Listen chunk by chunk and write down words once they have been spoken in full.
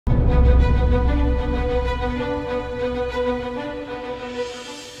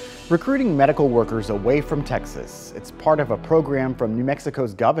Recruiting medical workers away from Texas. It's part of a program from New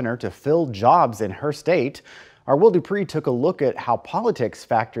Mexico's governor to fill jobs in her state. Our Will Dupree took a look at how politics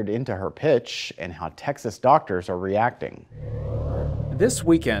factored into her pitch and how Texas doctors are reacting. This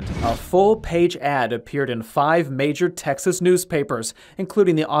weekend, a full-page ad appeared in 5 major Texas newspapers,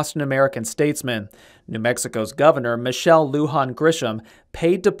 including the Austin American-Statesman. New Mexico's governor, Michelle Lujan Grisham,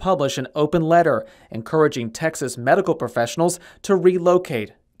 paid to publish an open letter encouraging Texas medical professionals to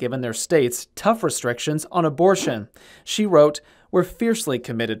relocate, given their state's tough restrictions on abortion. She wrote, "We're fiercely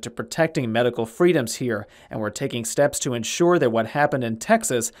committed to protecting medical freedoms here, and we're taking steps to ensure that what happened in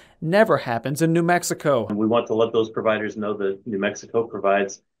Texas never happens in New Mexico." We want to let those providers know that New Mexico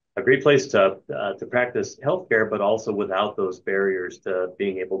provides a great place to practice healthcare, but also without those barriers to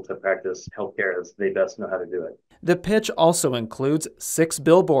being able to practice healthcare as they best know how to do it. The pitch also includes 6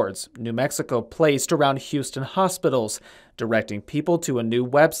 billboards New Mexico placed around Houston hospitals, directing people to a new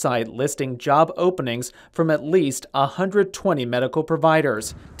website listing job openings from at least 120 medical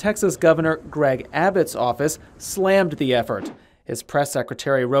providers. Texas Governor Greg Abbott's office slammed the effort. His press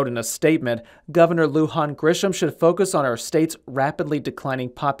secretary wrote in a statement, Governor Lujan Grisham should focus on our state's rapidly declining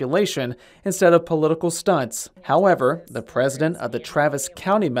population instead of political stunts. However, the president of the Travis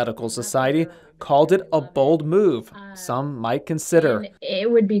County Medical Society called it a bold move some might consider. It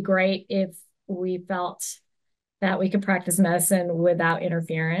would be great if we felt that we could practice medicine without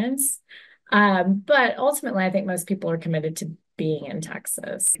interference. But ultimately, I think most people are committed to being in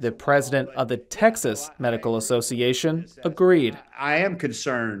Texas. The president of the Texas Medical Association agreed. I am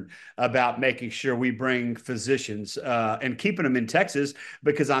concerned about making sure we bring physicians and keeping them in Texas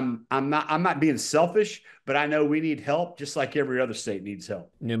because I'm not being selfish, but I know we need help just like every other state needs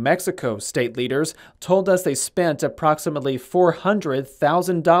help. New Mexico state leaders told us they spent approximately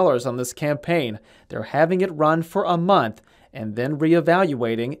 $400,000 on this campaign. They're having it run for a month and then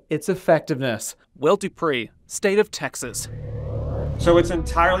reevaluating its effectiveness. Will Dupree, State of Texas. So it's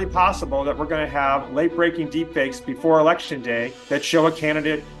entirely possible that we're going to have late-breaking deepfakes before Election Day that show a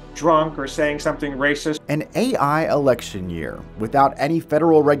candidate drunk or saying something racist. An AI election year. Without any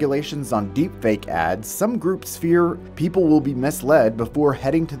federal regulations on deepfake ads, some groups fear people will be misled before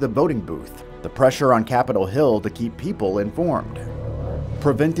heading to the voting booth. The pressure on Capitol Hill to keep people informed.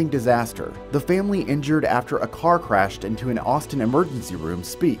 Preventing disaster. The family injured after a car crashed into an Austin emergency room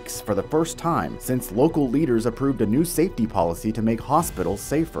speaks for the first time since local leaders approved a new safety policy to make hospitals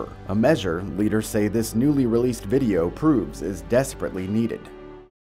safer. A measure leaders say this newly released video proves is desperately needed.